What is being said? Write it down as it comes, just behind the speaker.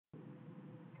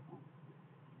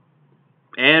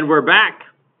And we're back.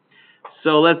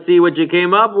 So let's see what you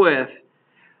came up with.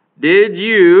 Did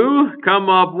you come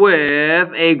up with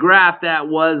a graph that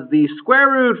was the square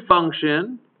root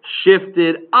function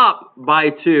shifted up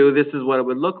by 2? This is what it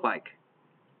would look like.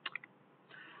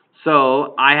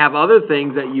 So I have other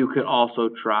things that you could also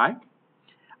try.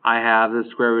 I have the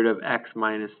square root of x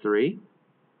minus 3.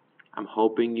 I'm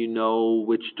hoping you know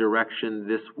which direction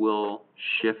this will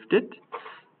shift it.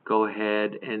 Go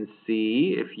ahead and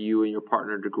see if you and your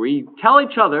partner agree. Tell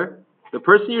each other, the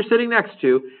person you're sitting next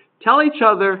to, tell each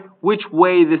other which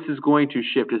way this is going to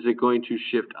shift. Is it going to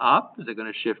shift up? Is it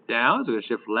going to shift down? Is it going to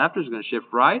shift left? Is it going to shift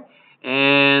right?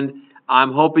 And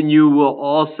I'm hoping you will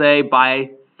all say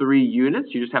by 3 units.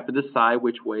 You just have to decide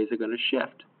which way is it going to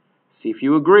shift. See if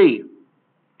you agree.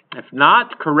 If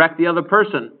not, correct the other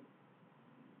person.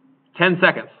 10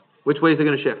 seconds. Which way is it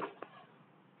going to shift?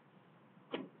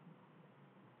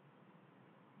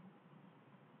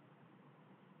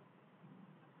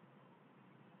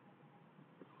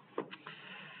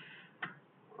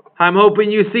 I'm hoping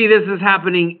you see this is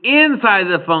happening inside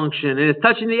the function, and it's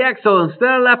touching the x, so instead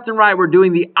of left and right, we're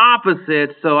doing the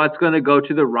opposite, so it's going to go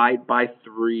to the right by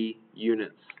 3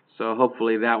 units. So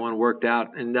hopefully that one worked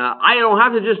out. And I don't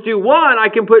have to just do one. I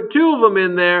can put 2 of them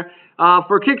in there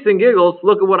for kicks and giggles.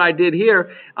 Look at what I did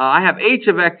here. I have h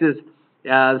of x is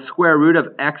square root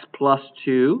of x plus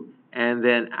 2. And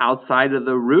then outside of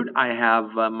the root, I have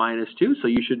minus 2. So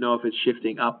you should know if it's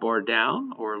shifting up or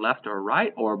down, or left or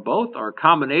right, or both, or a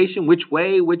combination. Which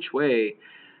way, which way?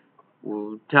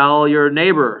 Well, tell your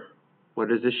neighbor,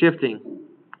 what is it shifting?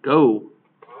 Go.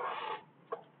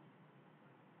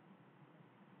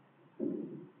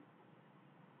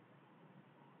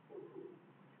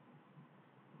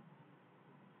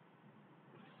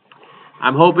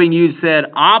 I'm hoping you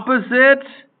said opposite,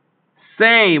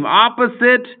 same,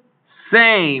 opposite,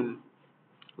 same.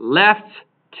 Left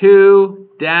 2,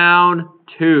 down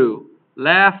 2.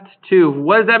 Left 2.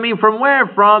 What does that mean from where?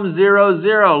 From 0,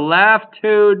 0. Left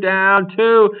 2, down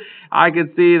 2. I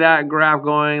can see that graph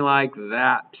going like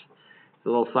that. It's a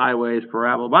little sideways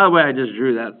parabola. By the way, I just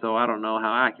drew that, so I don't know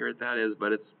how accurate that is,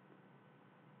 but it's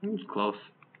close.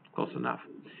 Close enough.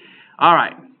 All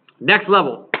right. Next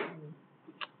level.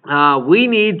 We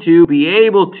need to be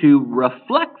able to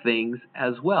reflect things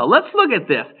as well. Let's look at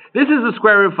this. This is a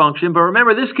square root function, but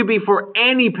remember, this could be for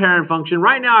any parent function.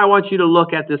 Right now, I want you to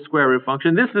look at this square root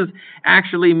function. This is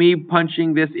actually me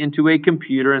punching this into a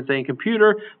computer and saying,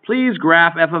 computer, please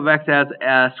graph f of x as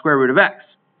a square root of x.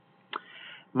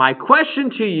 My question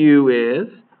to you is,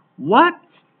 what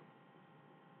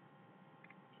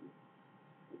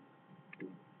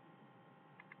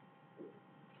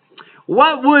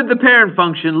would the parent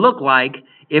function look like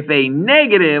if a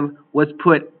negative was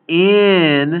put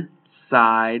inside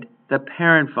the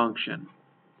parent function?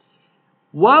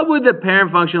 What would the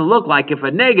parent function look like if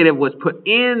a negative was put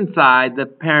inside the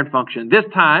parent function? This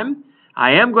time,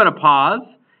 I am going to pause,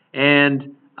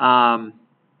 and I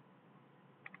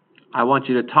want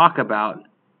you to talk about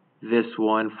this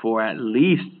one for at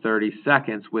least 30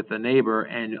 seconds with a neighbor,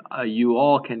 and you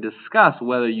all can discuss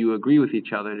whether you agree with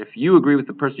each other. And if you agree with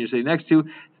the person you're sitting next to,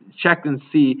 check and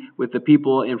see with the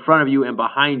people in front of you and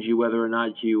behind you whether or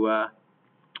not you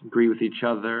agree with each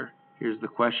other. Here's the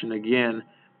question again.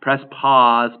 Press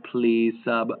pause, please,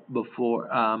 before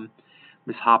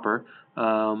Ms. Hopper,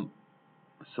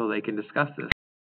 so they can discuss this.